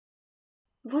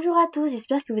Bonjour à tous,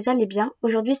 j'espère que vous allez bien.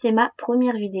 Aujourd'hui c'est ma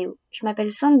première vidéo. Je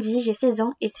m'appelle Sandy, j'ai 16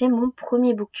 ans et c'est mon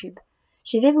premier booktube.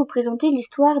 Je vais vous présenter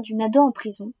l'histoire d'une ado en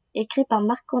prison, écrite par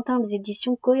Marc Cantin des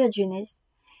éditions Coyote Jeunesse.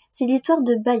 C'est l'histoire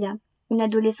de Baya, une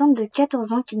adolescente de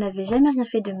 14 ans qui n'avait jamais rien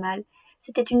fait de mal.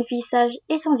 C'était une fille sage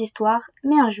et sans histoire,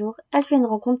 mais un jour, elle fait une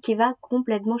rencontre qui va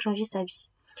complètement changer sa vie.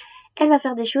 Elle va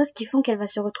faire des choses qui font qu'elle va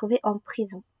se retrouver en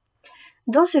prison.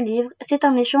 Dans ce livre, c'est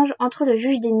un échange entre le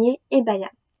juge Dénier et Baya.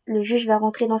 Le juge va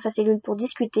rentrer dans sa cellule pour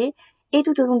discuter, et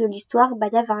tout au long de l'histoire,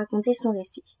 Baya va raconter son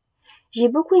récit. J'ai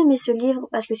beaucoup aimé ce livre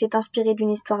parce que c'est inspiré d'une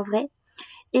histoire vraie,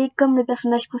 et comme le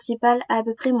personnage principal a à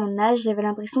peu près mon âge, j'avais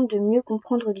l'impression de mieux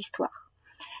comprendre l'histoire.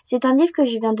 C'est un livre que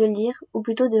je viens de lire, ou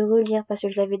plutôt de relire parce que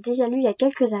je l'avais déjà lu il y a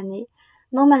quelques années.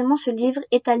 Normalement, ce livre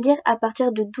est à lire à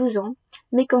partir de 12 ans,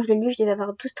 mais quand je l'ai lu, je devais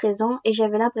avoir 12-13 ans, et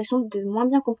j'avais l'impression de moins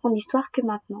bien comprendre l'histoire que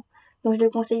maintenant. Donc je le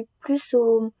conseille plus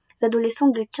aux adolescents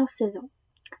de 15-16 ans.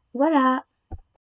 Voilà.